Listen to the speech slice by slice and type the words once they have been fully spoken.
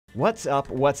What's up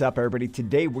everybody?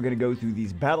 Today we're going to go through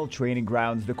these battle training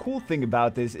grounds. The cool thing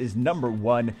about this is number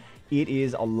one, it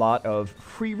is a lot of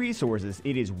free resources.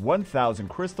 It is 1,000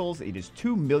 crystals, it is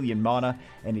 2 million mana,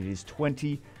 and it is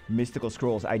 20 mystical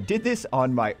scrolls. I did this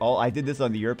on my alt, I did this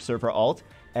on the Europe server alt,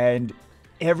 and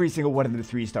every single one of them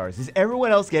 3 stars. Is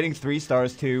everyone else getting 3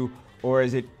 stars too, or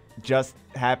is it just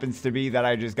happens to be that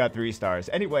I just got 3 stars?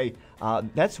 Anyway,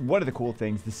 that's one of the cool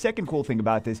things. The second cool thing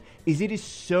about this is it is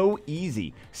so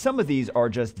easy. Some of these are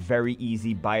just very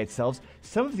easy by itself.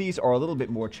 Some of these are a little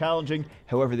bit more challenging.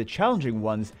 However, the challenging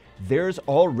ones, there's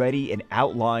already an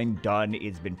outline done.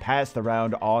 It's been passed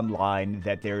around online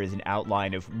that there is an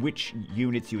outline of which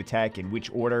units you attack in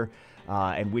which order.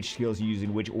 And which skills you use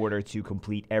in which order to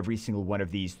complete every single one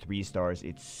of these 3 stars.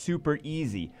 It's super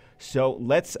easy. So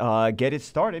let's get it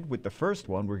started with the first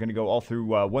one. We're going to go all through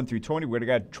 1 through 20. We're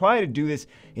going to try to do this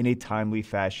in a timely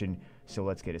fashion. So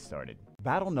let's get it started.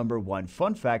 Battle number 1.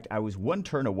 Fun fact, I was 1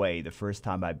 turn away the first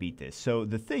time I beat this. So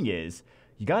the thing is,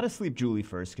 you got to sleep Julie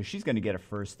first because she's going to get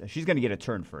a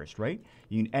turn first, right?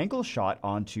 You can ankle shot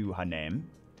onto Hanem.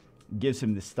 Gives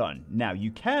him the stun. Now,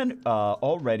 you can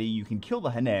you can kill the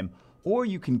Hanem, or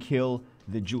you can kill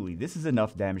the Julie. This is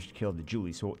enough damage to kill the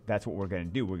Julie, so that's what we're going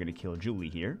to do. We're going to kill Julie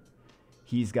here.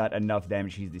 He's got enough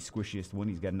damage. He's the squishiest one.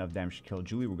 He's got enough damage to kill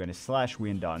Julie. We're going to slash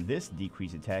wind on this,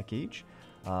 decrease attack gauge.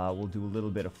 We'll do a little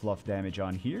bit of fluff damage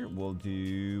on here. We'll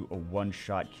do a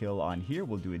one-shot kill on here.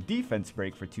 We'll do a defense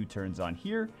break for 2 turns on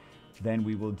here. Then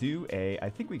we will do I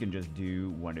think we can just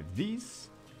do one of these.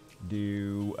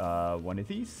 Do one of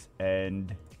these,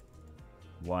 and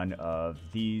one of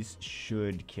these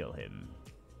should kill him.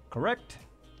 Correct?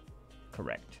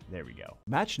 Correct. There we go.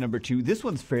 Match number 2. This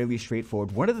one's fairly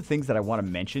straightforward. One of the things that I want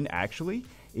to mention, actually,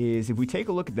 is if we take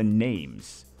a look at the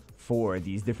names for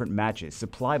these different matches.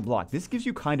 Supply block. This gives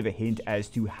you kind of a hint as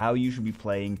to how you should be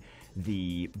playing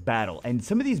the battle. And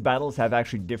some of these battles have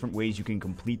actually different ways you can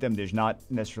complete them. There's not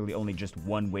necessarily only just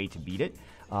one way to beat it.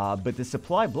 But the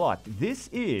supply block, this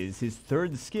is his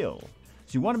 3rd skill.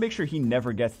 So you want to make sure he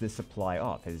never gets this supply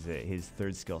off, his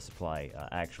 3rd skill supply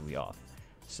actually off.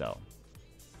 So,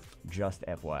 just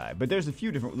FYI. But there's a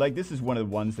few different, like this is one of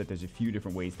the ones that there's a few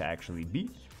different ways to actually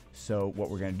beat. So what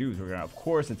we're going to do is we're going to, of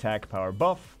course, attack power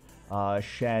buff.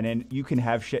 Shannon, you can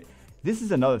have this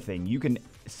is another thing. You can,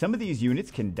 some of these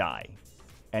units can die.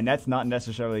 And that's not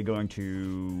necessarily going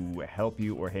to help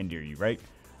you or hinder you, right?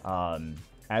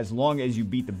 As long as you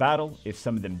beat the battle, if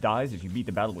some of them dies, if you beat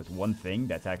the battle with one thing,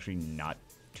 that's actually not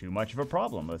too much of a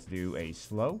problem. Let's do a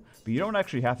slow, but you don't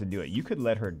actually have to do it. You could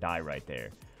let her die right there.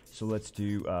 So let's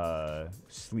do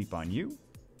sleep on you.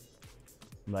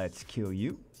 Let's kill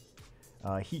you.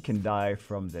 He can die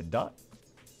from the dot.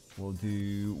 We'll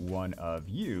do one of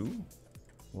you.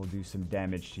 We'll do some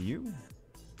damage to you.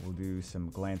 We'll do some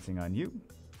glancing on you.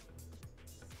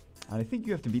 And I think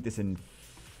you have to beat this in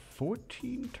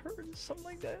 14 turns, something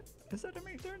like that. Is that how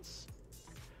many turns?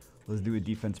 Let's do a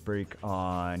defense break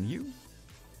on you.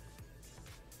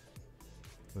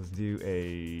 Let's do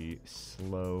a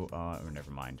slow oh,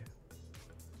 never mind.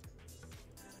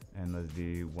 And let's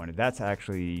do one. That's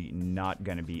actually not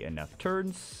going to be enough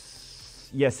turns.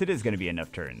 Yes, it is going to be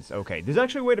enough turns. Okay, there's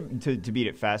actually a way to beat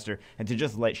it faster and to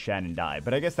just let Shannon die.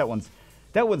 But I guess that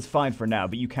one's fine for now,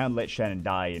 but you can let Shannon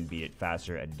die and beat it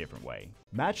faster a different way.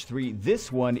 Match 3, this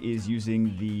one is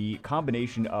using the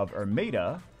combination of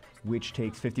Ermeda, which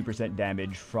takes 50%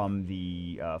 damage from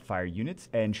the fire units,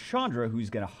 and Chandra, who's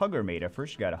going to hug Ermeda.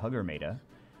 First, you got to hug Ermeda,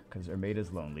 because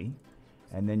Ermeda's lonely.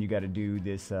 And then you got to do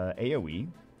this AoE,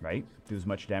 right? Do as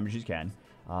much damage as you can.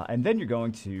 And then you're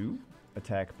going to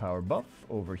attack power buff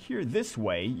over here. This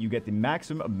way, you get the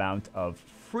maximum amount of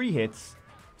free hits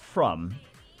from...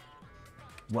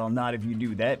 Well, not if you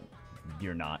do that,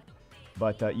 you're not.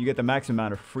 But you get the maximum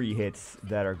amount of free hits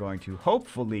that are going to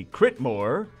hopefully crit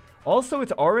more. Also,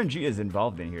 it's RNG is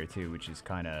involved in here too, which is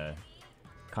kind of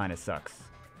sucks.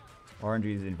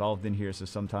 RNG is involved in here, so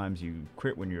sometimes you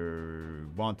crit when you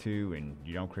want to, and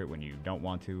you don't crit when you don't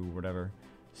want to, or whatever.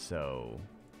 So,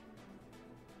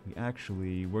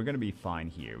 we're going to be fine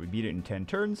here. We beat it in 10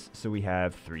 turns, so we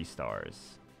have 3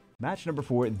 stars. Match number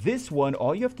 4. This one,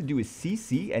 all you have to do is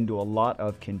CC and do a lot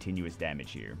of continuous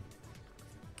damage here.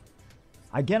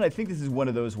 Again, I think this is one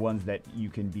of those ones that you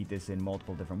can beat this in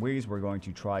multiple different ways. We're going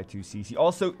to try to CC.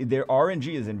 Also, their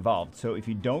RNG is involved, so if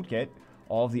you don't get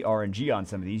all of the RNG on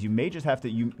some of these, you may just have to,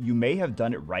 you may have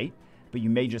done it right, but you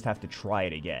may just have to try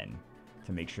it again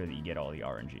to make sure that you get all the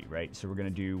RNG, right? So we're going to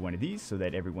do one of these so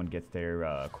that everyone gets their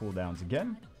cooldowns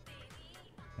again.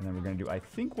 And then we're going to do, I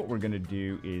think what we're going to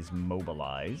do is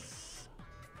mobilize.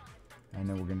 And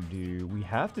then we're going to do, we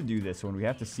have to do this one. We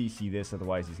have to CC this,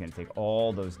 otherwise he's going to take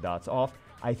all those dots off.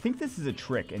 I think this is a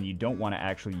trick, and you don't want to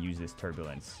actually use this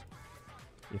turbulence,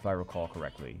 if I recall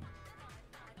correctly.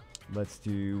 Let's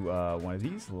do one of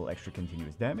these, a little extra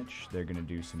continuous damage. They're going to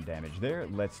do some damage there.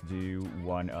 Let's do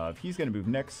one of, he's going to move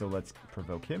next, so let's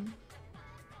provoke him.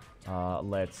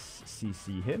 Let's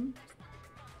CC him.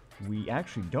 We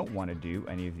actually don't want to do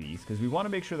any of these, because we want to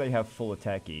make sure they have full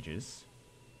attack gauges,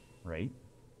 right?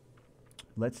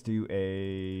 Let's do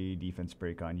a defense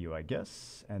break on you, I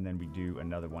guess. And then we do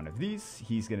another one of these.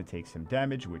 He's going to take some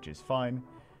damage, which is fine.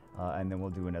 And then we'll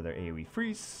do another AoE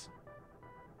freeze.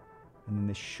 And then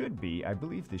this should be, I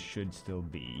believe this should still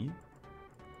be.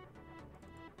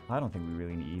 I don't think we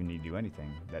really even need to do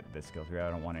anything. That skill 3, I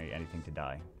don't want anything to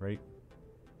die, right?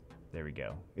 There we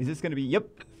go. Is this going to be, yep,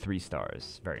 3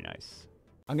 stars. Very nice.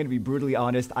 I'm going to be brutally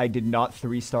honest, I did not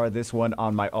 3-star this one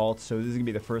on my alt, so this is going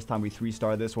to be the first time we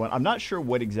 3-star this one. I'm not sure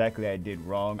what exactly I did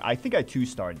wrong. I think I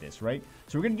 2-starred this, right?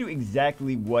 So we're going to do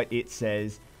exactly what it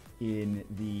says in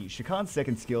the Shakan's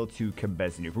second skill to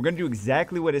Kabezanu. We're going to do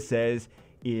exactly what it says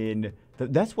in...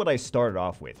 that's what I started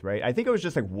off with, right? I think I was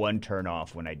just like 1 turn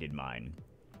off when I did mine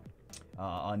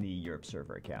on the Europe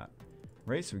server account.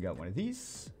 Right, so we got one of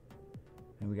these,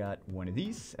 and we got one of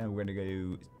these, and we're going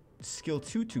to go skill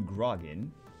 2 to Grogan.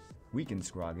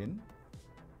 Weakens Grogan.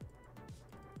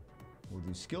 We'll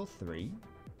do skill 3.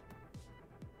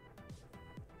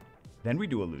 Then we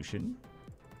do Illusion.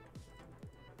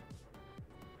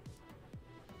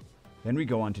 Then we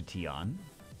go on to Tion.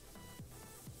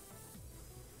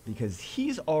 Because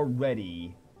he's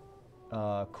already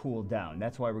cooled down.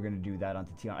 That's why we're going to do that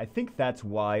onto Tion. I think that's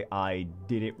why I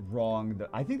did it wrong.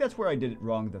 I think that's where I did it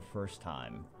wrong the first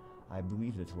time. I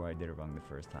believe that's where I did it wrong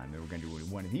the first time. Then we're going to do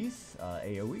one of these,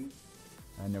 AoE.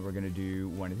 And then we're going to do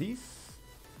one of these.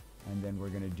 And then we're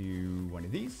going to do one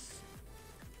of these.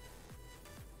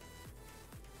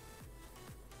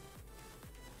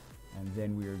 And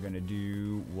then we are going to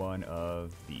do one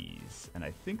of these. And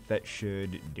I think that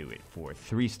should do it for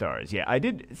 3 stars. Yeah, I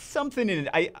did something in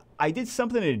I did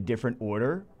something in a different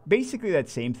order. Basically that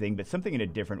same thing, but something in a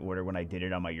different order when I did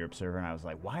it on my Europe server. And I was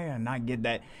like, why did I not get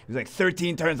that? It was like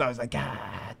 13 turns. I was like,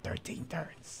 13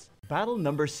 turns. Battle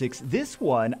number 6. This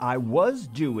one, I was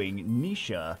doing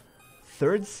Nisha,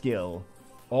 3rd skill,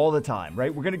 all the time,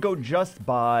 right? We're going to go just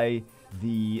by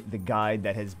the guide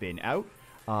that has been out.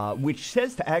 Which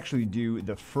says to actually do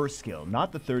the 1st skill,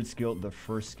 not the 3rd skill, the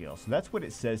 1st skill. So that's what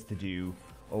it says to do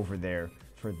over there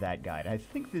for that guide. I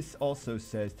think this also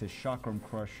says to Chakram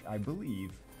Crush, I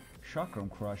believe, Chakram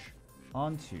Crush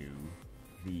onto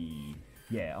the,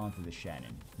 onto the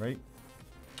Shannon, right?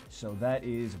 So that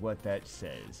is what that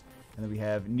says. And then we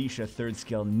have Nisha 3rd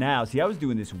skill now. See, I was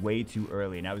doing this way too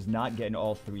early, and I was not getting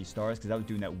all 3 stars because I was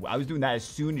doing that. I was doing that as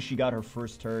soon as she got her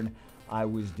 1st turn. I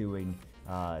was doing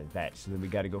that. So then we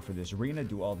got to go for this Rena,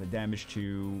 do all the damage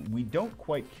to... We don't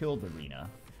quite kill the Rena,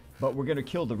 but we're going to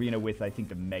kill the Rena with, I think,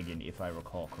 the Megan, if I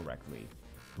recall correctly.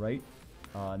 Right?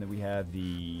 And then we have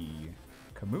the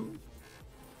Camus.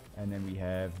 And then we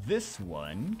have this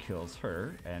one, kills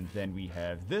her. And then we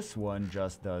have this one,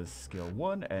 just does skill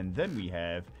 1. And then we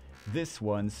have this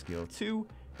one, skill 2.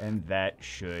 And that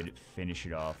should finish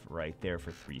it off right there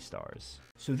for 3 stars.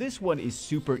 So this one is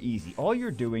super easy. All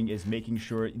you're doing is making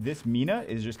sure this Mina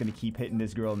is just going to keep hitting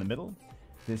this girl in the middle.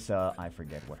 This, I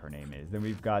forget what her name is. Then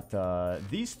we've got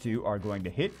these two are going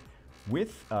to hit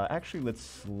with, actually, let's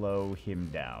slow him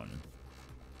down.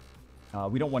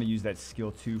 We don't want to use that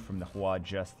skill 2 from the Hua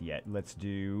just yet. Let's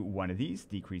do one of these,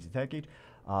 decrease attack gauge,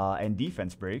 and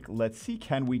defense break. Let's see,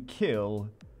 can we kill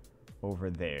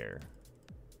over there?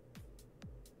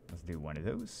 Let's do one of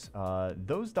those.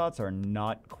 Those dots are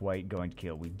not quite going to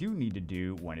kill. We do need to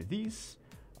do one of these.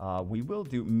 We will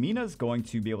do... Mina's going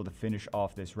to be able to finish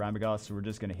off this Ramagos, so we're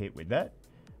just going to hit with that.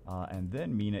 And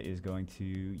then Mina is going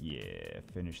to,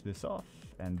 finish this off.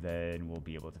 And then we'll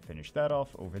be able to finish that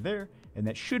off over there. And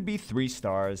that should be 3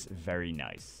 stars. Very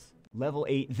nice. Level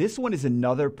 8. This one is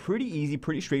another pretty easy,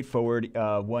 pretty straightforward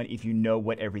one if you know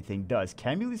what everything does.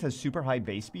 Camules has super high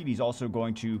base speed. He's also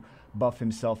going to buff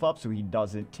himself up so he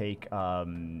doesn't take...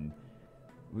 so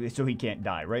he can't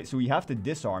die, right? So we have to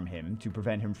disarm him to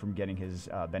prevent him from getting his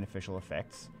beneficial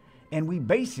effects. And we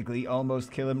basically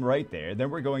almost kill him right there. Then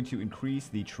we're going to increase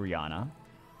the Triana,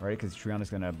 right? Because Triana's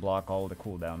going to block all the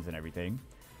cooldowns and everything.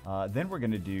 Then we're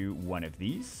going to do one of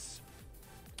these.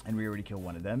 And we already killed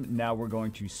one of them. Now we're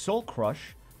going to Soul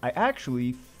Crush. I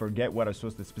actually forget what I'm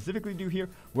supposed to specifically do here.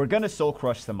 We're going to Soul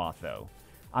Crush Samoth, though.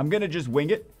 I'm going to just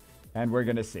wing it, and we're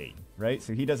going to see, right?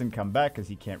 So he doesn't come back because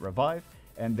he can't revive.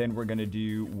 And then we're going to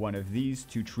do one of these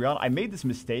to Triana. I made this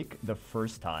mistake the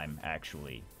first time,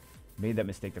 actually. Made that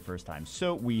mistake the first time.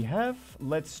 So we have,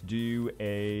 let's do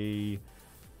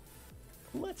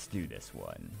this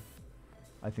one.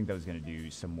 I think that was going to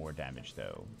do some more damage,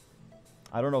 though.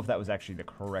 I don't know if that was actually the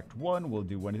correct one. We'll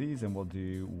do one of these, and we'll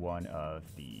do one of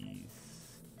these.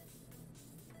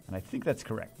 And I think that's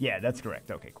correct. Yeah, that's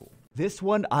correct. Okay, cool. This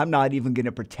one, I'm not even going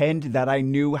to pretend that I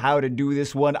knew how to do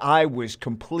this one. I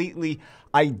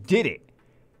did it.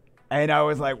 And I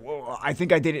was like, whoa, I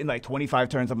think I did it in like 25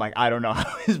 turns. I'm like, I don't know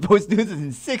how I'm supposed to do this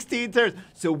in 16 turns.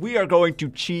 So we are going to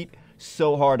cheat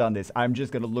so hard on this. I'm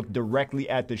just going to look directly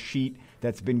at the sheet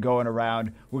that's been going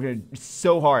around. We're going to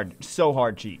so hard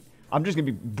cheat. I'm just going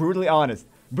to be brutally honest.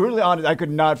 I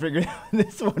could not figure out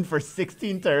this one for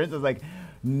 16 turns. I was like,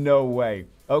 no way.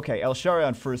 Okay,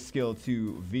 Elsharion first skill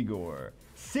to Vigor.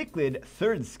 Cichlid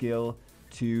third skill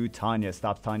to Tanya.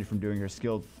 Stops Tanya from doing her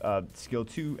skill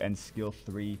 2 and skill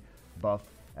 3 buff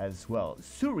as well.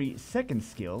 Suri second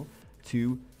skill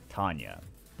to Tanya.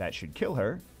 That should kill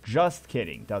her. Just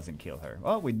kidding. Doesn't kill her.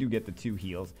 Well, we do get the 2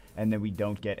 heals, and then we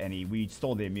don't get any. We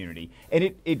stole the immunity.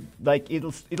 And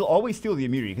it'll always steal the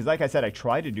immunity. Because like I said, I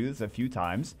tried to do this a few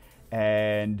times,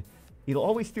 and it'll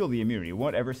always steal the immunity. It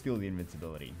won't ever steal the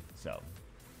invincibility. So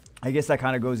I guess that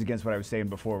kind of goes against what I was saying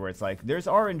before, where it's like, there's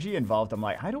RNG involved. I'm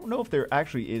like, I don't know if there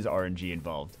actually is RNG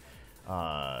involved.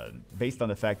 Based on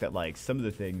the fact that, like, some of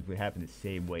the things would happen the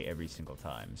same way every single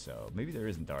time. So maybe there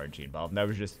isn't RNG involved. And that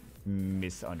was just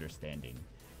misunderstanding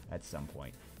at some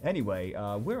point. Anyway,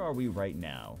 where are we right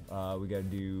now? We got to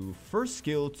do first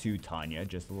skill to Tanya.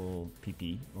 Just a little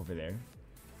PP over there.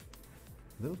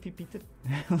 Little PP,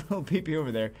 little PP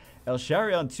over there.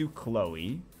 Elsharion to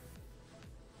Chloe.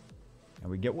 And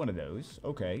we get one of those.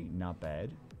 Okay, not bad.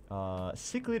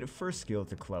 Cichlid first skill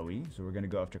to Chloe. So we're going to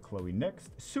go after Chloe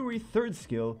next. Suri third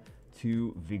skill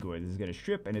to Vigor. This is going to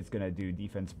strip, and it's going to do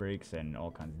defense breaks and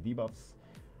all kinds of debuffs.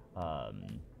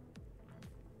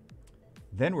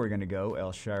 Then we're going to go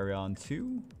Elsharion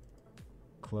to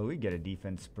Chloe. Get a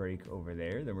defense break over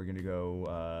there. Then we're going to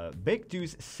go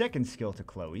Baekdu's second skill to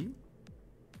Chloe.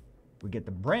 We get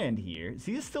the brand here.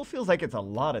 See, this still feels like it's a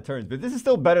lot of turns, but this is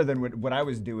still better than what I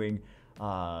was doing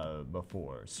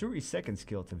before. Suri's second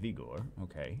skill to Vigor.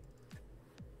 Okay.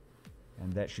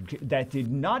 And that did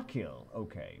not kill.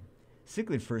 Okay.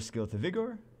 Cichlid first skill to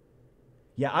Vigor.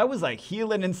 Yeah, I was like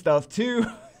healing and stuff too.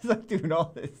 I was like doing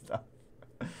all this stuff.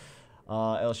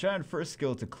 Elsharion first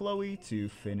skill to Chloe to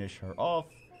finish her off.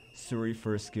 Suri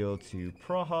first skill to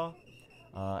Praha.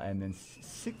 And then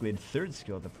Cichlid third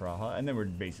skill to Praha. And then we're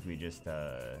basically just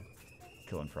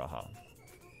killing Praha.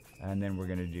 And then we're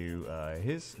going to do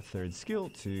his third skill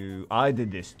to... I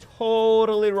did this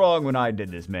totally wrong when I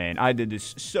did this, man. I did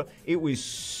this so... It was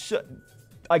so...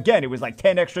 Again, it was like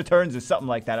 10 extra turns or something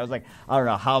like that. I was like, I don't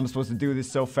know how I'm supposed to do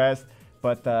this so fast.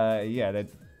 But yeah,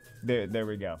 there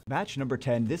we go. Match number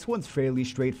 10. This one's fairly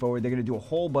straightforward. They're going to do a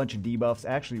whole bunch of debuffs.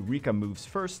 Actually, Rika moves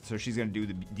first, so she's going to do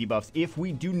the debuffs. If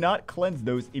we do not cleanse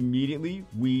those immediately,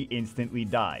 we instantly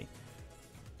die.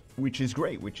 Which is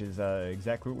great, which is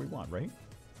exactly what we want, right?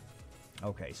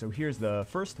 Okay, so here's the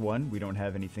first one. We don't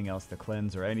have anything else to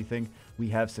cleanse or anything. We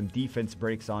have some defense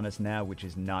breaks on us now, which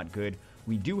is not good.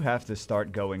 We do have to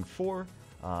start going for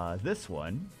this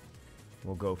one.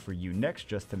 We'll go for you next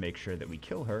just to make sure that we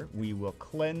kill her. We will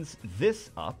cleanse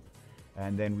this up,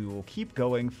 and then we will keep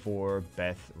going for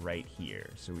Beth right here.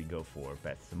 So we go for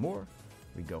Beth some more.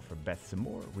 We go for Beth some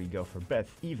more. We go for Beth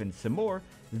even some more.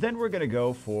 Then we're going to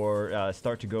go for,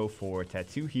 start to go for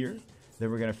Tattoo here. Then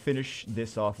we're going to finish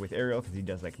this off with Ariel because he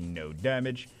does like no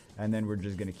damage. And then we're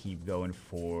just going to keep going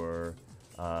for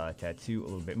Tattoo a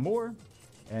little bit more.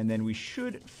 And then we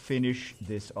should finish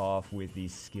this off with the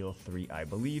skill 3, I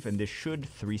believe. And this should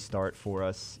 3-start for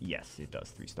us. Yes, it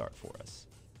does 3-start for us.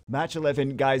 Match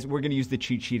 11, guys, we're going to use the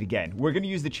cheat sheet again. We're going to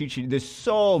use the cheat sheet. There's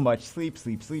so much sleep.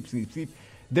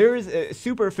 There is a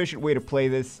super efficient way to play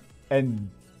this, and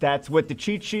that's what the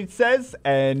cheat sheet says.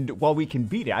 And while we can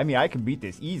beat it, I mean, I can beat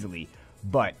this easily,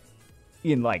 but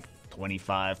in like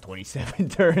 25, 27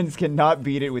 turns, cannot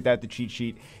beat it without the cheat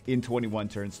sheet in 21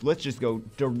 turns. So let's just go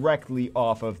directly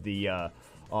off of the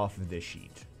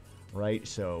sheet, right?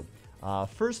 So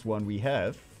first one we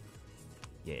have,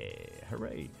 yeah,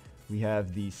 hooray. We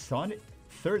have the Sonnet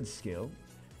third skill,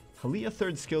 Halia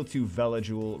third skill to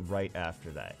Velajul right after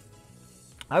that.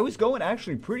 I was going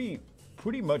actually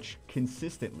pretty much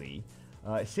consistently.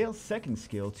 Sail's second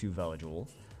skill to Velajul.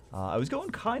 I was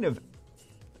going kind of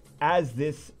as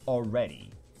this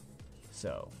already.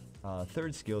 So,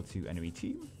 third skill to enemy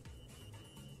team.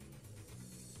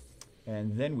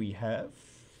 And then we have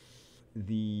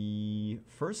the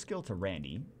first skill to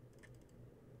Randy.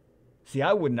 See,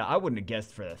 I wouldn't have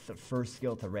guessed for the first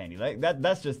skill to Randy. Like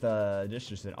that's just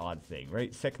an odd thing,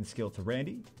 right? Second skill to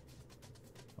Randy.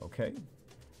 Okay.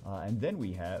 And then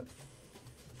we have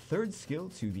third skill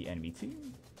to the enemy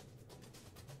team.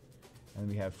 And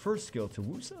we have first skill to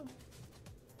Wusa.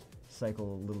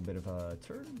 Cycle a little bit of a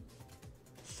turn.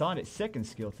 Sonnet second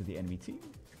skill to the enemy team.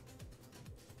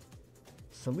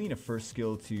 Selena first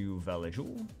skill to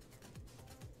Blazetherozeo.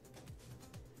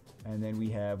 And then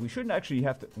we shouldn't actually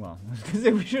have to, well,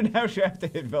 we shouldn't actually have to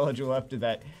hit Blazetherozeo after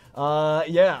that.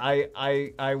 Yeah,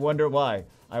 I wonder why.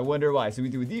 I wonder why. So we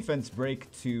do a defense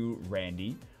break to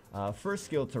Randy. First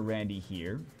skill to Randy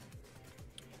here.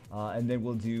 And then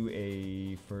we'll do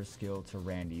a first skill to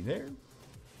Randy there.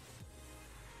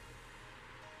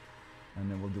 And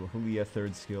then we'll do a Hulia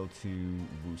third skill to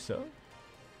Wusa.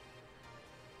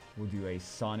 We'll do a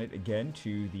Sonnet again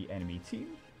to the enemy team.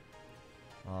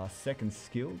 Second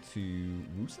skill to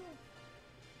Wusa.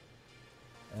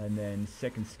 And then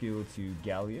second skill to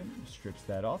Galleon. Strips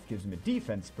that off, gives him a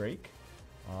defense break.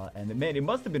 And then, man, it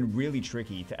must have been really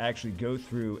tricky to actually go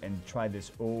through and try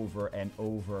this over and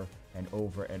over and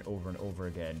over and over and over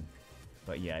again.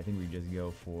 But yeah, I think we just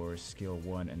go for skill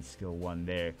 1 and skill 1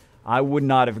 there. I would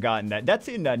not have gotten that. That's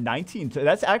in 19.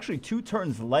 That's actually 2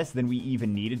 turns less than we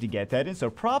even needed to get that in.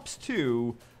 So props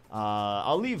to.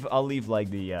 I'll leave like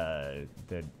the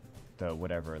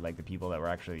whatever, like the people that were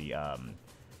actually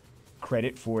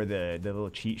credit for the little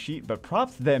cheat sheet, but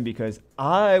props to them because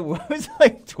I was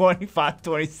like 25,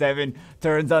 27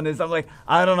 turns on this. I'm like,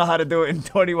 I don't know how to do it in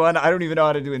 21. I don't even know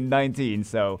how to do it in 19.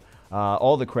 So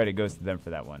all the credit goes to them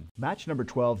for that one. Match number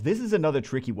 12. This is another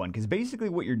tricky one because basically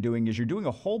what you're doing is you're doing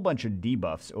a whole bunch of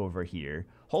debuffs over here.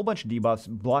 Whole bunch of debuffs,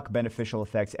 block beneficial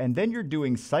effects, and then you're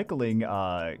doing cycling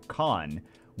con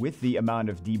with the amount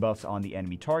of debuffs on the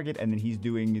enemy target, and then he's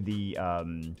doing the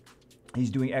he's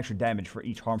doing extra damage for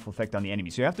each harmful effect on the enemy.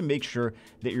 So you have to make sure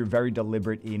that you're very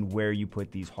deliberate in where you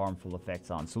put these harmful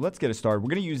effects on. So let's get it started. We're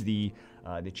going to use the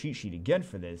cheat sheet again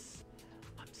for this.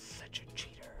 I'm such a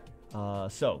cheater.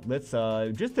 So let's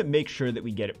just to make sure that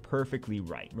we get it perfectly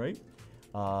right?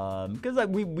 Because like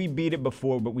we beat it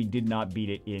before, but we did not beat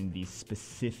it in the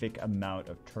specific amount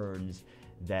of turns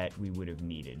that we would have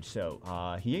needed. So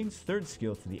Hyene's third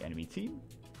skill to the enemy team.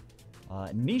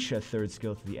 Nisha third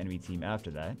skill to the enemy team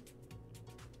after that.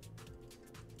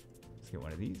 Let's get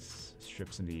one of these.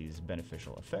 Strip some of these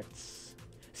beneficial effects.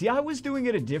 See, I was doing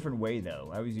it a different way, though.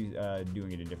 I was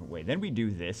doing it a different way. Then we do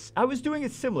this. I was doing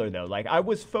it similar, though. Like, I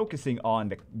was focusing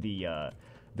on the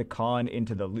con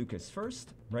into the Lucas first,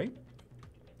 right?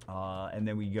 And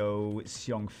then we go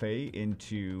Xiong Fei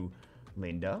into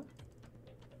Linda.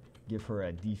 Give her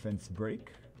a defense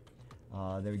break.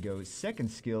 There we go. Second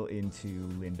skill into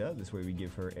Linda. This way we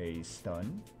give her a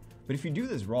stun. But if you do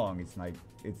this wrong, it's like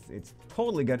it's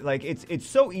totally good. Like it's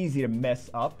so easy to mess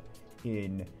up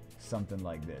in something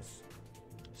like this.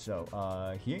 So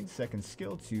Hyene's second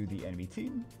skill to the enemy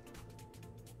team.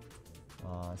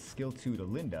 Skill 2 to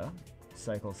Linda.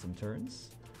 Cycle some turns.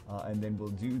 And then we'll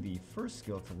do the first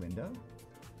skill to Linda.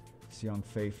 Xiong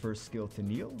Fei first skill to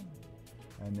Neil.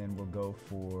 And then we'll go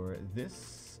for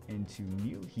this into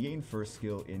Neil. Hyene first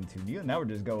skill into Neil. Now we're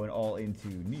just going all into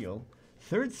Neil.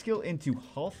 Third skill into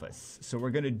Halfus. So we're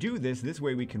going to do this. This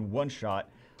way we can one-shot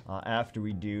after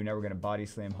we do. Now we're going to body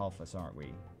slam Halfus, aren't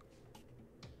we?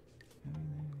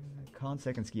 Con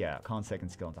second skill. Yeah, con second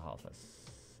skill into Halfus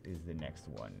is the next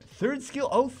one. Third skill.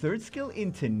 Oh, third skill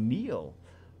into Neil.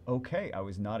 Okay, I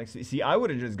was not see, I would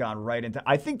have just gone right into.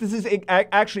 I think this is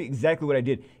actually exactly what I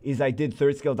did. Is I did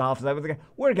third skill to Halfus. I was like,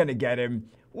 we're gonna get him.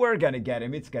 We're gonna get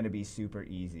him. It's gonna be super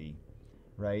easy,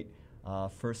 right?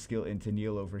 First skill into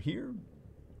Neil over here.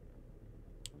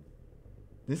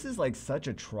 This is like such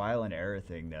a trial and error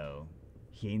thing, though.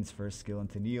 Hyene's first skill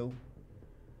into Neil,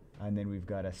 and then we've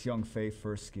got a Xiong Fei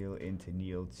first skill into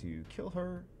Neil to kill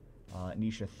her.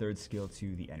 Nisha third skill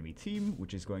to the enemy team,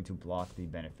 which is going to block the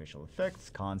beneficial effects.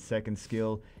 Con second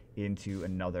skill into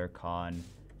another con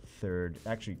third,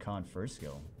 actually con first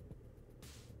skill.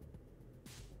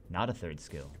 Not a third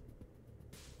skill.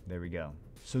 There we go.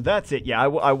 So that's it. Yeah, I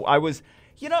was,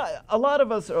 you know, a lot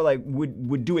of us are like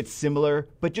would do it similar,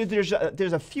 but just, there's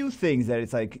a few things that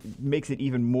it's like makes it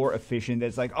even more efficient.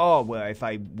 That's like, oh well, if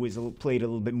I played a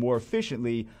little bit more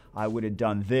efficiently, I would have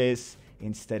done this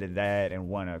instead of that and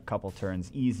won a couple turns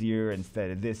easier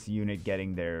instead of this unit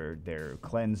getting their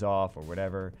cleanse off or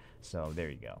whatever. So there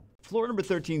you go. Floor number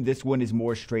 13, this one is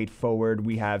more straightforward.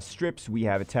 We have strips, we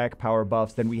have attack power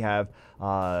buffs, then we have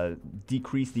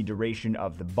decrease the duration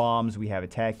of the bombs, we have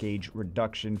attack gauge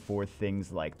reduction for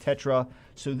things like Tetra.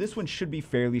 So this one should be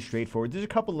fairly straightforward. There's a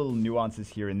couple little nuances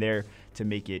here and there to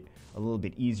make it a little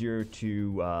bit easier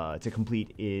to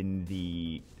complete in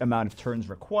the amount of turns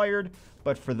required,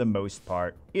 but for the most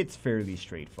part, it's fairly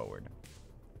straightforward.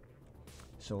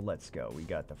 So let's go. We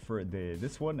got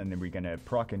this one, and then we're going to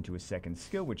proc into a second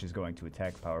skill, which is going to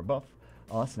attack power buff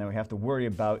us. Now we have to worry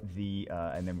about the,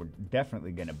 and then we're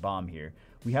definitely going to bomb here.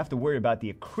 We have to worry about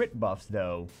the crit buffs,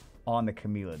 though, on the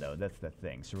Camila, though. That's the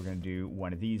thing. So we're going to do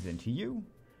one of these into you,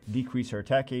 decrease her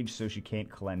attack gauge so she can't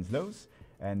cleanse those.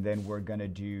 And then we're going to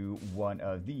do one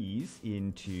of these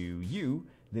into you.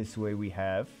 This way we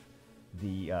have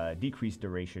the decreased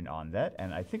duration on that,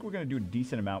 and I think we're going to do a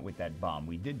decent amount with that bomb.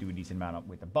 We did do a decent amount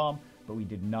with the bomb, but we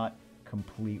did not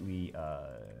completely...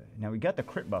 Now, we got the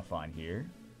crit buff on here.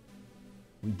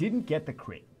 We didn't get the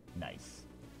crit. Nice.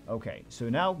 Okay, so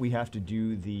now we have to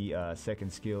do the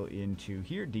second skill into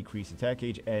here, decrease attack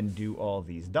gauge, and do all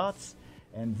these dots,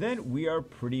 and then we are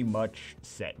pretty much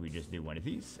set. We just do one of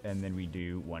these, and then we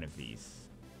do one of these.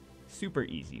 Super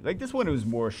easy. Like, this one was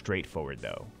more straightforward,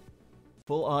 though.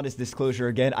 Full honest disclosure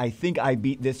again, I think I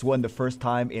beat this one the first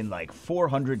time in like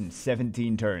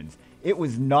 417 turns. It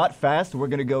was not fast. We're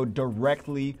going to go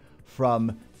directly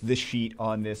from the sheet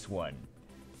on this one.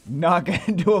 Not going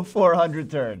to do a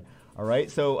 400 turn. All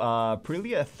right, so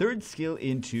Prelia, third skill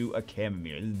into a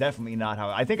chamomile. This is definitely not how...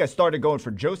 I think I started going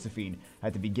for Josephine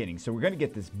at the beginning. So we're going to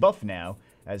get this buff now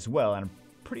as well. And I'm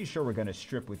pretty sure we're going to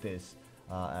strip with this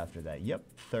after that. Yep,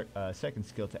 second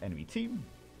skill to enemy team.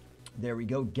 There we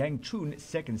go. Gangchun,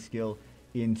 second skill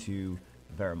into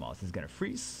Veramos. This is going to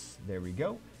freeze. There we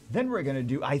go. Then we're going to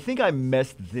do... I think I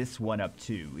messed this one up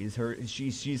too.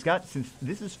 She's got... Since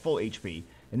this is full HP,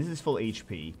 and this is full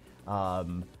HP,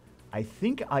 I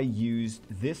think I used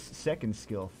this second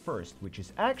skill first, which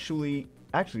is actually...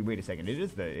 Actually, wait a second. It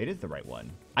is the right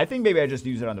one. I think maybe I just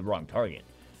used it on the wrong target,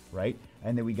 right?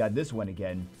 And then we got this one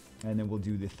again. And then we'll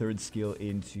do the third skill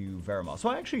into Veramos. So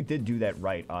I actually did do that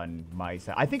right on my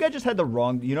side. I think I just had the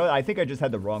wrong... You know, I think I just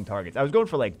had the wrong targets. I was going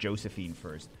for, like, Josephine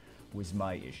first was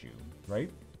my issue, right?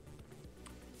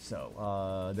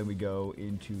 So, then we go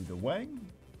into the Wang.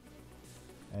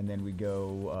 And then we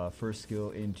go first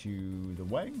skill into the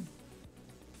Wang.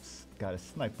 Gotta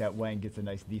snipe that Wang, gets a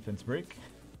nice defense break.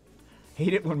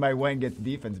 Hate it when my Wang gets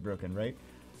defense broken, right?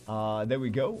 There we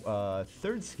go.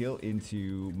 Third skill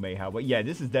into Mayhawa. Yeah,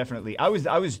 this is definitely... I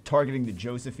was targeting the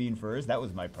Josephine first. That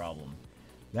was my problem.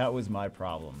 That was my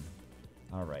problem.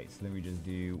 All right, so then we just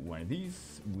do one of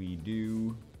these. We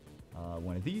do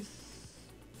one of these.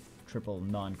 Triple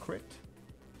non-crit.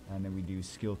 And then we do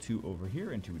skill 2 over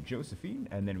here into a Josephine.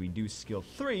 And then we do skill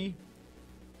 3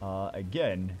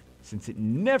 again, since it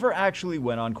never actually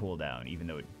went on cooldown, even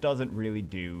though it doesn't really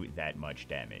do that much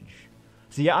damage.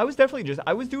 So yeah, I was definitely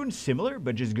I was doing similar,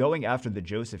 but just going after the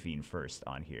Josephine first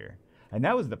on here. And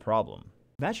that was the problem.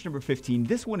 Match number 15,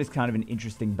 this one is kind of an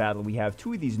interesting battle. We have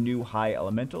two of these new high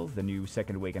elementals, the new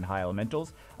second awakened high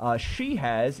elementals. She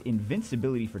has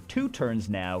invincibility for 2 turns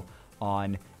now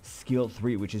on skill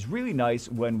 3, which is really nice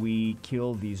when we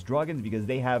kill these dragons because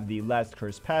they have the last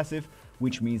curse passive,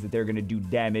 which means that they're going to do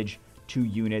damage to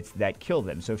units that kill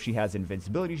them. So if she has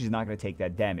invincibility, she's not going to take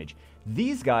that damage.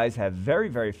 These guys have very,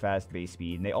 very fast base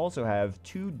speed, and they also have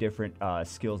 2 different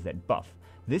skills that buff.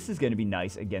 This is going to be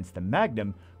nice against the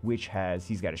Magnum, which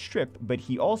he's got a strip, but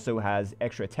he also has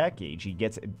extra attack gauge. He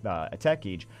gets attack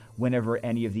gauge whenever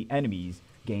any of the enemies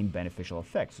gain beneficial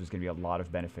effects. So there's going to be a lot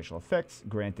of beneficial effects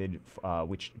granted,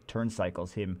 which turn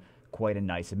cycles him quite a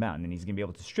nice amount. And then he's going to be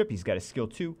able to strip. He's got a skill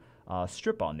 2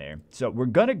 strip on there. So we're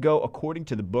going to go according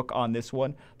to the book on this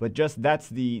one, but just that's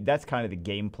kind of the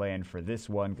game plan for this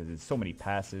one because there's so many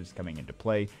passives coming into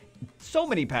play. So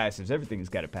many passives. Everything's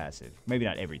got a passive. Maybe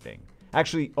not everything.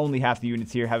 Actually, only half the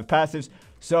units here have passives,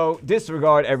 so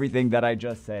disregard everything that I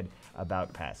just said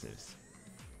about passives.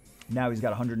 Now he's got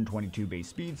 122 base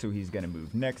speed, so he's going to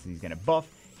move next. He's going to buff.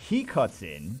 He cuts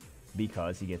in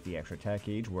because he gets the extra attack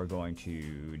gauge. We're going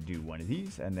to do one of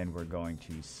these, and then we're going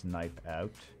to snipe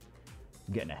out.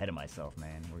 I'm getting ahead of myself,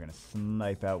 man. We're going to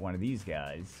snipe out one of these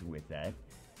guys with that.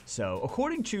 So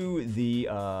according to the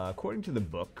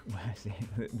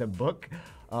book,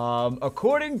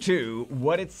 according to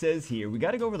what it says here, we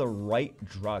got to go over the right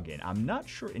dragon. I'm not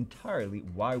sure entirely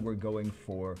why we're going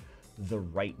for the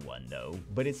right one though,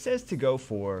 but it says to go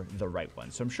for the right one.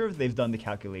 So I'm sure they've done the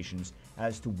calculations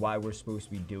as to why we're supposed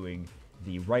to be doing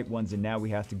the right ones, and now we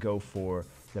have to go for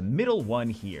the middle one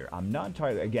here. I'm not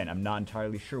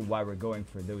entirely sure why we're going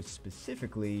for those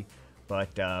specifically, but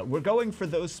we're going for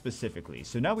those specifically.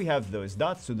 So now we have those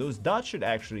dots, so those dots should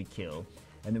actually kill,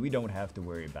 and then we don't have to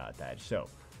worry about that. So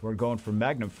we're going for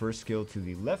Magnum first skill to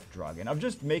the left dragon. I'm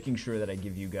just making sure that I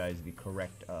give you guys the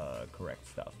correct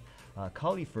stuff.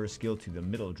 Kali first skill to the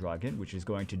middle dragon, which is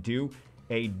going to do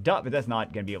a dot, but that's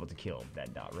not going to be able to kill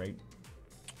that dot, right?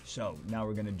 So now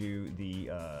we're going to do the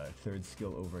third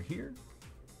skill over here.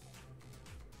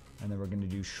 And then we're going to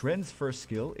do Shren's first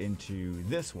skill into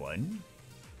this one.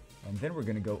 And then we're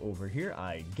going to go over here.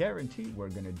 I guarantee we're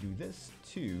going to do this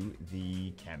to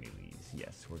the Camules.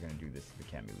 Yes, we're going to do this to the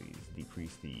Camules.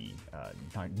 Decrease the,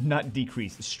 not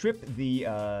decrease, strip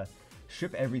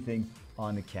everything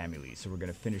on the Camules. So we're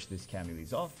going to finish this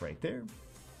Camules off right there.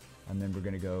 And then we're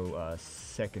going to go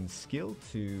second skill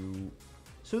to...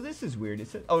 So this is weird. It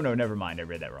says, oh no, never mind. I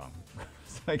read that wrong.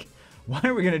 It's like, why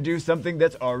are we going to do something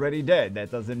that's already dead?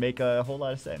 That doesn't make a whole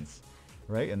lot of sense.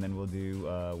 Right? And then we'll do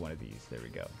one of these. There we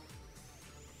go.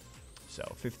 So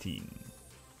 15.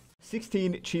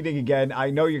 16, cheating again. I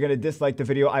know you're going to dislike the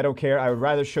video. I don't care. I would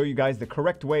rather show you guys the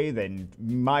correct way than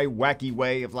my wacky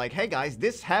way of like, hey guys,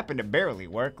 this happened to barely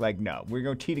work. Like, no, we're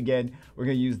going to cheat again. We're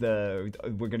going to use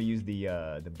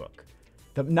the book.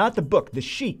 Not the book, the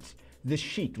sheet. The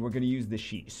sheet. We're going to use the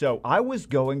sheet. So I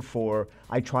tried going for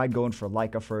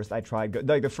Leica first. Like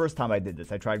the first time I did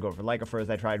this, I tried going for Leica first.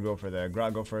 I tried to go for the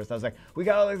Grago first. I was like, we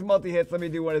got all these multi-hits. Let me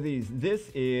do one of these. This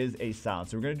is a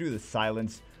silence. So we're going to do the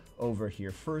silence over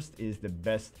here. First is the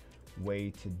best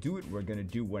way to do it. We're going to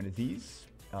do one of these.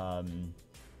 And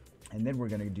then we're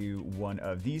going to do one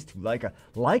of these to Leica.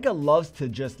 Leica loves to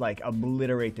just like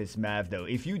obliterate this Mav though.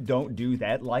 If you don't do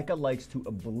that, Leica likes to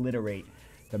obliterate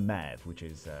the Mav, which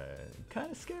is kind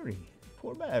of scary.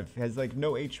 Poor Mav has like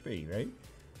no HP, right?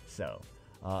 So,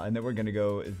 and then we're going to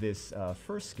go this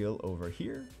first skill over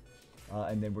here.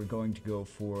 And then we're going to go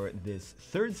for this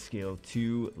third skill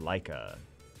to Leica.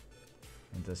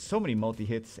 And does so many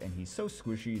multi-hits, and he's so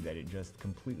squishy that it just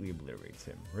completely obliterates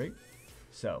him, right?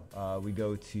 So, we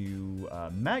go to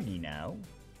Maggie now.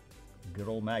 Good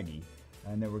old Maggie.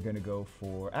 And then we're going to go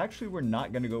for... Actually, we're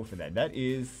not going to go for that.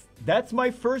 That's my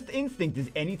first instinct,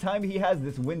 is anytime he has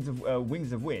this Wings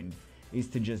of Wind, is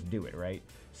to just do it, right?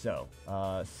 So,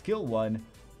 skill 1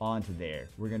 onto there.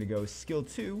 We're going to go skill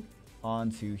 2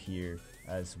 onto here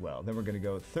as well. Then we're going to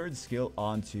go third skill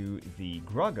onto the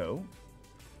Grago,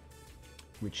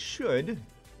 which should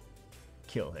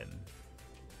kill him.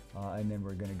 And then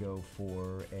we're going to go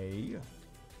for a...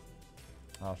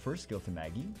 first skill to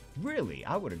Maggie. Really?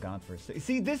 I would have gone for...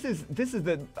 See, this is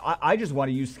the... I just want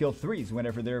to use skill 3s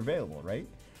whenever they're available, right?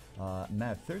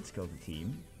 Mav, third skill to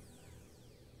team.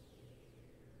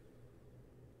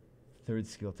 Third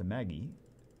skill to Maggie.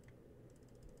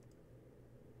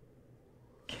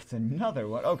 Gets another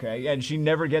one. Okay, and she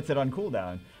never gets it on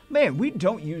cooldown. Man, we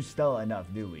don't use Stella enough,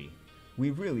 do we? We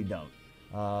really don't.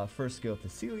 First skill to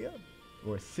Celia.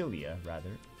 Or Cilia,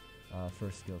 rather.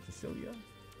 First skill to Cilia.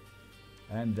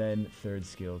 And then third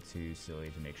skill to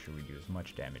Cilia to make sure we do as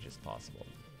much damage as possible.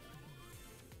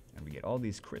 And we get all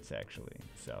these crits, actually.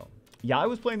 So, yeah, I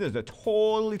was playing this a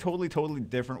totally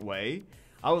different way.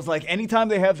 I was like, anytime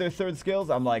they have their third skills,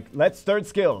 I'm like, let's third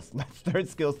skills. Let's third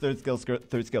skills.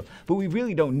 But we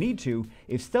really don't need to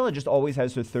if Stella just always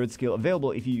has her third skill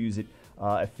available if you use it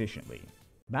efficiently.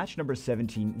 Match number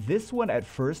 17. This one at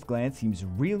first glance seems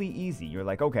really easy. You're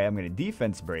like, okay, I'm going to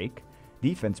defense break,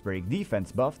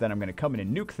 defense buff, then I'm going to come in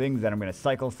and nuke things, then I'm going to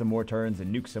cycle some more turns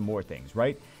and nuke some more things,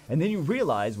 right? And then you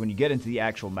realize when you get into the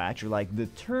actual match, you're like, the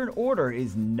turn order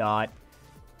is not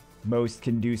most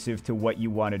conducive to what you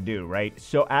want to do, right?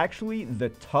 So actually, the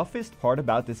toughest part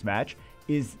about this match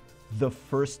is the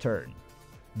first turn.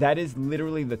 That is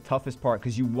literally the toughest part,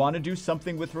 because you want to do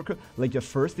something with recruit. Like, the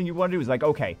first thing you want to do is like,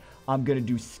 okay, I'm going to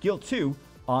do skill 2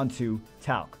 onto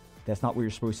Talc. That's not what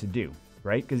you're supposed to do,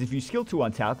 right? Because if you skill 2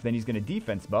 on Talc, then he's going to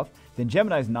defense buff. Then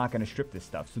Gemini's not going to strip this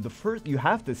stuff. So the first, you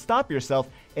have to stop yourself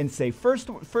and say, first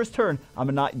turn, I'm going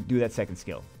to not do that second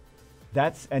skill.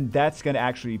 That's going to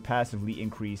actually passively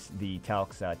increase the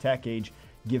Talc's attack gauge,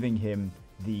 giving him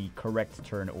the correct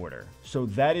turn order. So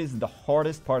that is the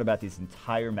hardest part about this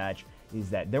entire match, is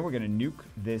that then we're going to nuke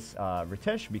this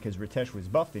Ritesh, because Ritesh was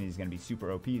buffed and he's going to be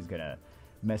super OP. He's going to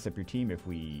mess up your team if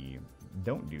we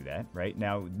don't do that, right?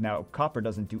 Now Copper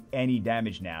doesn't do any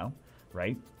damage now,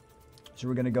 right? So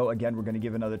we're going to go, again, we're going to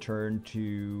give another turn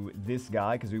to this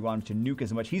guy because we want him to nuke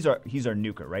as much. He's our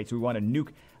nuker, right? So we want to nuke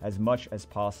as much as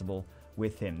possible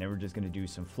with him. Then we're just going to do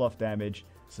some fluff damage,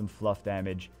 some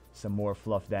more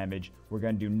fluff damage. We're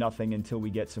going to do nothing until we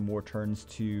get some more turns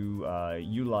to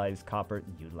utilize copper.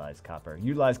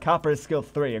 Utilize copper skill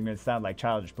 3. I'm going to sound like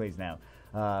childish plays now.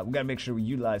 We got to make sure we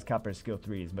utilize copper skill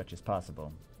 3 as much as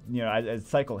possible. You know, I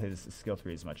cycle his skill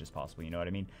 3 as much as possible, you know what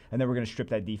I mean? And then we're going to strip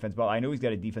that defense buff. I know he's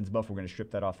got a defense buff. We're going to strip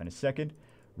that off in a second,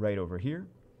 right over here.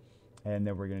 And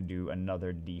then we're going to do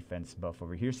another defense buff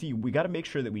over here. See, we got to make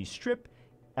sure that we strip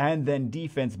and then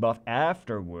defense buff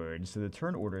afterwards. So the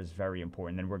turn order is very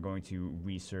important. Then we're going to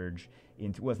resurge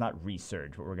into, well, it's not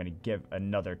resurge, but we're going to give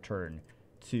another turn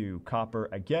to copper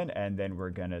again, and then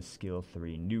we're gonna skill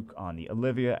 3 nuke on the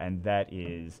Olivia, and that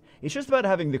is, it's just about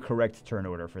having the correct turn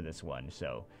order for this one.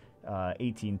 So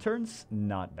 18 turns,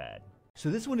 not bad. So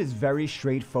this one is very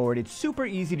straightforward. It's super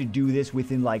easy to do this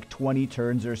within like 20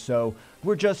 turns or so.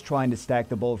 We're just trying to stack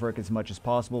the Bulwark as much as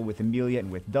possible with Amelia and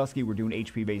with Dusky. We're doing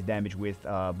HP based damage with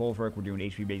Bulwark. We're doing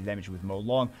HP based damage with Mo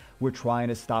Long. We're trying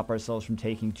to stop ourselves from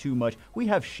taking too much. We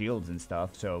have shields and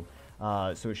stuff, so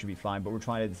it should be fine, but we're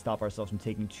trying to stop ourselves from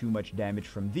taking too much damage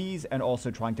from these, and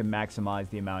also trying to maximize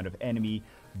the amount of enemy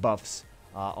buffs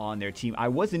on their team. I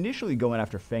was initially going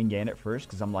after Feng Yan at first,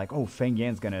 because I'm like, oh, Feng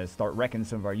Yan's going to start wrecking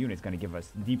some of our units, going to give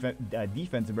us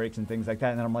defensive breaks and things like that,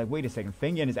 and then I'm like, wait a second,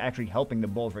 Feng Yan is actually helping the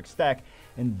Bulwark stack,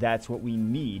 and that's what we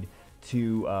need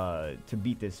to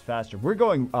beat this faster. We're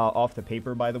going off the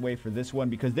paper, by the way, for this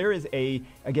one, because there is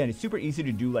again, it's super easy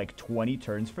to do like 20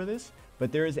 turns for this,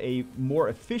 but there is a more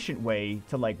efficient way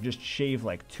to like just shave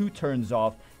like 2 turns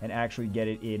off and actually get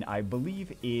it in. I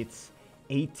believe it's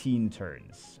 18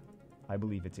 turns.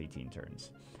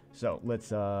 So let's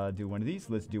do one of these.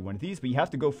 But you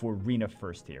have to go for Rena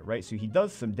first here, right? So he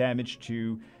does some damage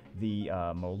to the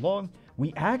Mo Long.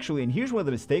 We actually, and here's one of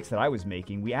the mistakes that I was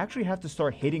making, we actually have to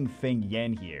start hitting Feng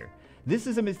Yan here. This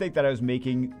is a mistake that I was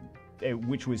making,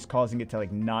 which was causing it to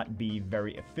like not be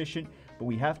very efficient, but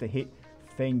we have to hit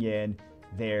Feng Yan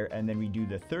there, and then we do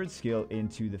the 3rd skill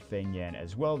into the Feng Yan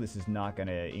as well. This is not going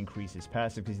to increase his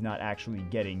passive because he's not actually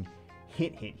getting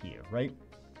hit here, right?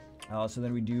 So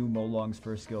then we do Mo Long's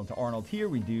 1st skill into Arnold here.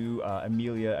 We do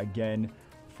Amelia again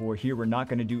for here. We're not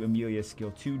going to do Amelia's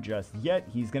skill 2 just yet.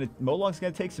 Mo Long's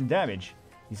going to take some damage.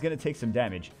 He's going to take some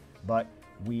damage, but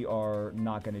we are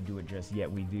not going to do it just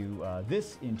yet. We do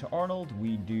this into Arnold.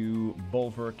 We do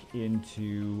Bulwark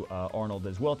into Arnold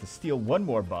as well to steal 1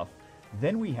 more buff.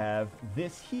 Then we have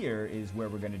this here is where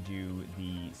we're going to do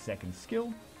the 2nd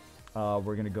skill.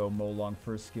 We're going to go Mo Long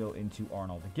 1st skill into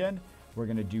Arnold again. We're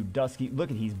going to do Dusky.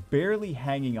 Look at, he's barely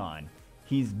hanging on.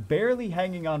 He's barely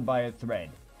hanging on by a thread.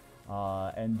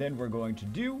 And then we're going to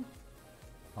do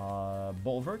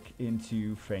Bulwark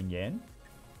into Feng Yan.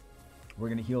 We're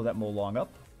going to heal that Mo Long up.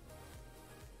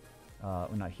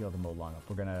 Not heal the Mo Long up.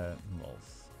 We're going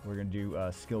to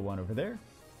do skill 1 over there.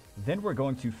 Then we're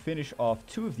going to finish off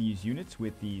 2 of these units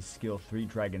with the skill 3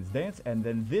 Dragon's Dance. And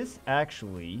then this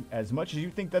actually, as much as you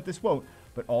think that this won't,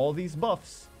 but all these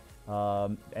buffs,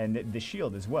 and the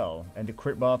shield as well, and the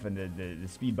crit buff and the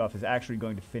speed buff is actually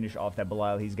going to finish off that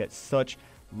Belial. He's got such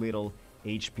little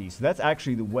HP. So that's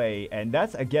actually the way, and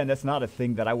that's, again, that's not a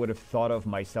thing that I would have thought of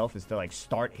myself, is to like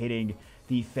start hitting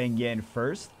the Feng Yan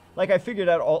first. Like, I figured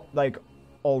out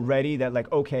already that,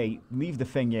 like, okay, leave the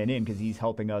Feng Yan in because he's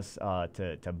helping us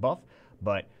to buff,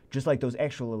 but just like those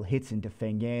extra little hits into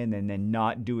Feng Yan, and then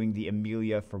not doing the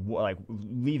Amelia for, like,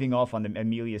 leaving off on the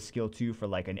Amelia skill 2 for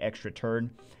like an extra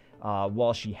turn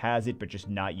while she has it, but just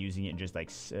not using it, and just like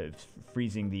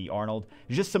freezing the Arnold.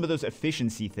 Just some of those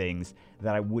efficiency things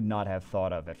that I would not have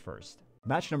thought of at first.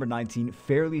 Match number 19,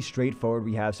 fairly straightforward.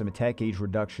 We have some attack gauge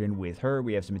reduction with her.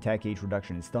 We have some attack gauge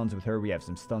reduction and stuns with her. We have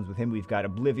some stuns with him. We've got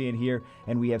Oblivion here,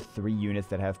 and we have 3 units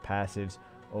that have passives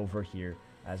over here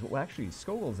as well. Actually,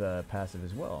 Skogel's passive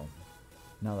as well,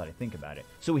 now that I think about it.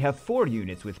 So we have 4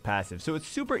 units with passive. So it's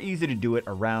super easy to do it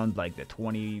around like the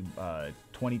 20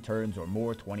 turns or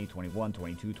more, 20, 21,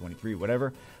 22, 23,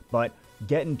 whatever. But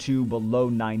getting to below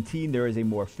 19, there is a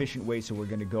more efficient way. So we're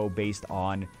going to go based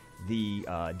on the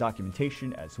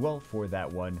documentation as well for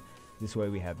that one. This way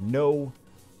we have no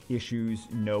issues,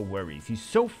 no worries. He's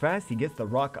so fast, he gets the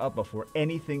rock up before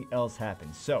anything else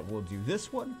happens. So we'll do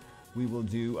this one. We will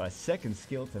do a 2nd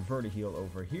skill to Vertiheal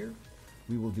over here.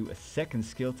 We will do a 2nd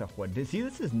skill to Huadam. See,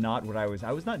 this is not what I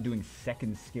was not doing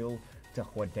 2nd skill to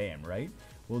Huadam, right?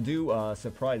 We'll do a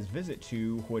surprise visit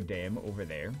to Huadam over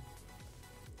there.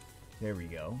 There we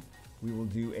go. We will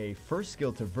do a 1st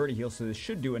skill to Vertiheal, so this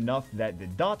should do enough that the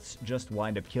dots just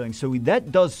wind up killing. So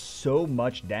that does so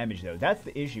much damage, though. That's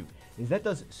the issue. is that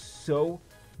does so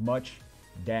much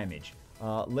damage.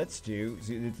 Let's do,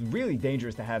 it's really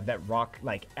dangerous to have that rock,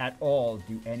 like, at all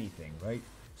do anything, right?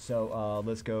 So,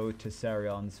 let's go to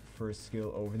Sarion's first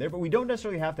skill over there. But we don't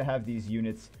necessarily have to have these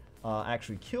units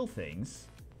actually kill things.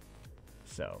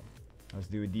 So, let's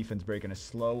do a defense break and a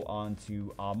slow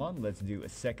onto Amon. Let's do a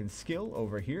second skill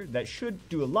over here. That should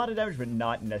do a lot of damage, but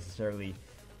not necessarily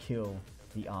kill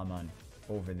the Amon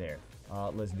over there.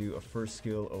 Let's do a first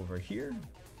skill over here.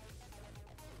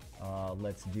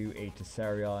 Let's do a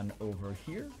Tessarion over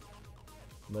here.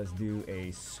 Let's do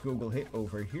a Skogul hit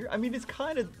over here. I mean,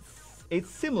 it's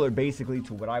similar basically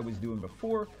to what I was doing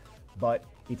before, but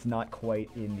it's not quite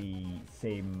in the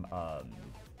same,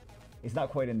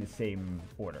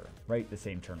 order, right? The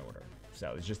same turn order.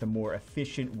 So it's just a more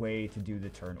efficient way to do the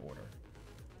turn order.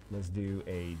 Let's do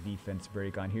a defense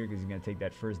break on here because he's going to take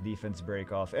that first defense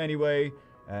break off anyway.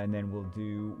 And then we'll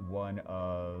do one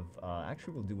of,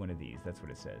 actually we'll do one of these. That's what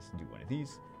it says. Do one of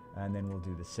these. And then we'll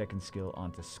do the second skill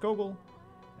onto Skogul.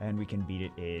 And we can beat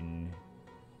it in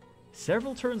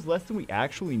several turns less than we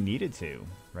actually needed to,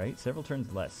 right? Several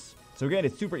turns less. So again,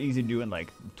 it's super easy to do in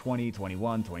like 20,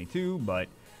 21, 22, but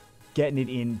getting it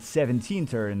in 17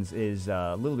 turns is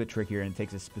a little bit trickier, and it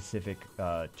takes a specific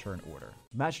turn order.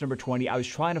 Match number 20, I was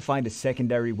trying to find a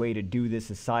secondary way to do this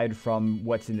aside from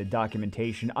what's in the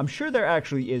documentation. I'm sure there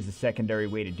actually is a secondary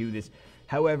way to do this.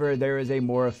 However, there is a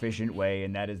more efficient way,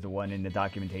 and that is the one in the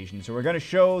documentation. So we're going to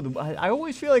show, I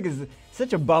always feel like it's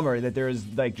such a bummer that there's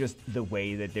like just the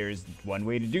way that there's one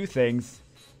way to do things.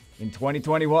 In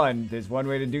 2021, there's one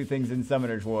way to do things in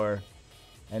Summoner's War,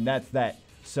 and that's that.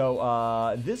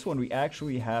 So this one, we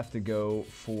actually have to go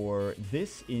for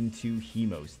this into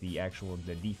Hemos,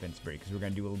 the defense break, because we're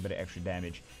going to do a little bit of extra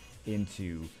damage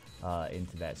into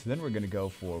that. So then we're going to go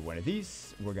for one of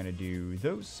these. We're going to do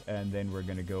those, and then we're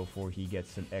going to go for, he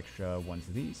gets some extra ones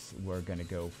of these. We're going to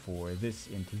go for this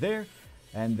into there,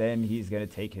 and then he's going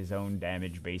to take his own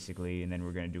damage, basically, and then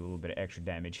we're going to do a little bit of extra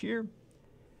damage here.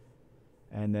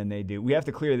 And then we have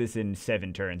to clear this in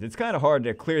 7 turns. It's kind of hard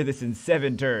to clear this in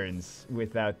 7 turns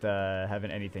without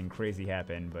having anything crazy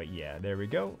happen. But yeah, there we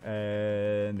go.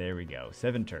 And there we go.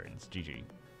 7 turns. GG.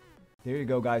 There you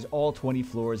go, guys. All 20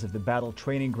 floors of the battle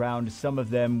training ground. Some of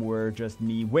them were just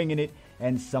me winging it,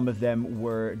 and some of them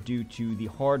were due to the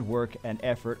hard work and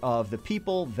effort of the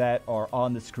people that are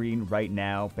on the screen right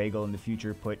now. Bagel in the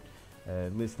future put a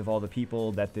list of all the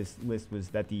people that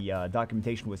the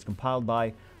documentation was compiled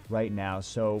by right now.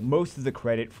 So most of the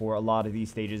credit for a lot of these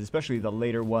stages, especially the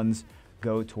later ones,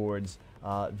 go towards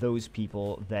those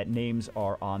people that names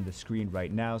are on the screen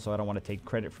right now. So I don't want to take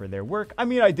credit for their work. I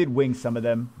mean, I did wing some of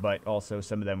them, but also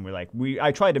some of them were like,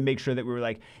 I tried to make sure that we were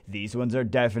like, these ones are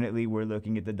definitely, we're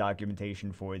looking at the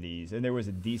documentation for these. And there was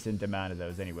a decent amount of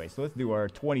those anyway. So let's do our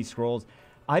 20 scrolls.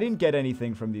 I didn't get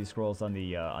anything from these scrolls on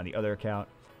the other account.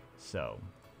 So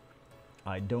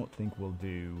I don't think we'll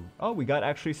do, oh, we got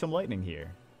actually some lightning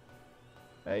here.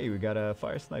 Hey, we got a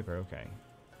fire sniper. Okay.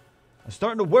 I'm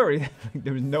starting to worry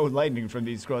there was no lightning from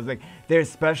these scrolls. Like,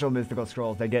 there's special mystical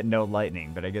scrolls that get no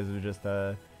lightning, but I guess it was just,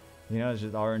 it's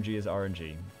just RNG is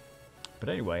RNG. But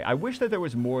anyway, I wish that there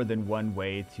was more than one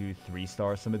way to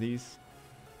 3-star some of these.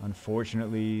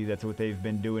 Unfortunately, that's what they've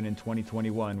been doing in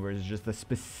 2021, where it's just the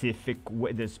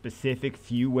specific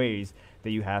few ways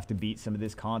that you have to beat some of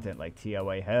this content, like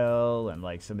TOA Hell and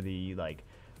like some of the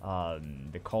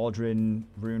the Cauldron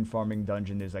rune farming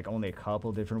dungeon. There's like only a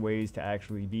couple different ways to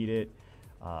actually beat it.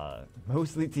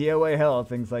 Mostly TOA Hell,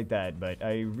 things like that. But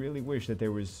I really wish that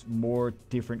there was more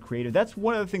different creative. That's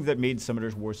one of the things that made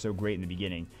Summoner's War so great in the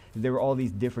beginning. There were all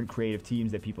these different creative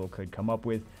teams that people could come up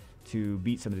with to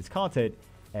beat some of this content,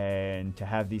 and to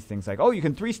have these things like, oh, you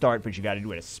can 3-star it, but you got to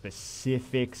do it a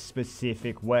specific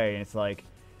way. And it's like,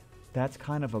 that's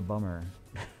kind of a bummer.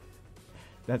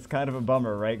 That's kind of a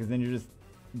bummer, right? Because then you're just,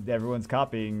 everyone's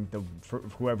copying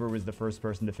whoever was the first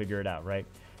person to figure it out, right?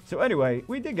 So anyway,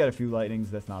 we did get a few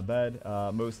lightnings. That's not bad.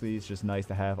 Mostly it's just nice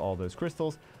to have all those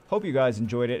crystals. Hope you guys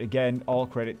enjoyed it. Again, all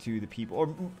credit to the people,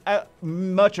 or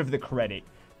much of the credit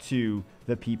to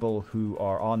the people who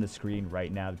are on the screen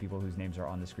right now, the people whose names are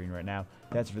on the screen right now.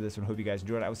 That's for this one. Hope you guys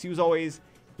enjoyed it. I will see you as always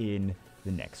in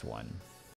the next one.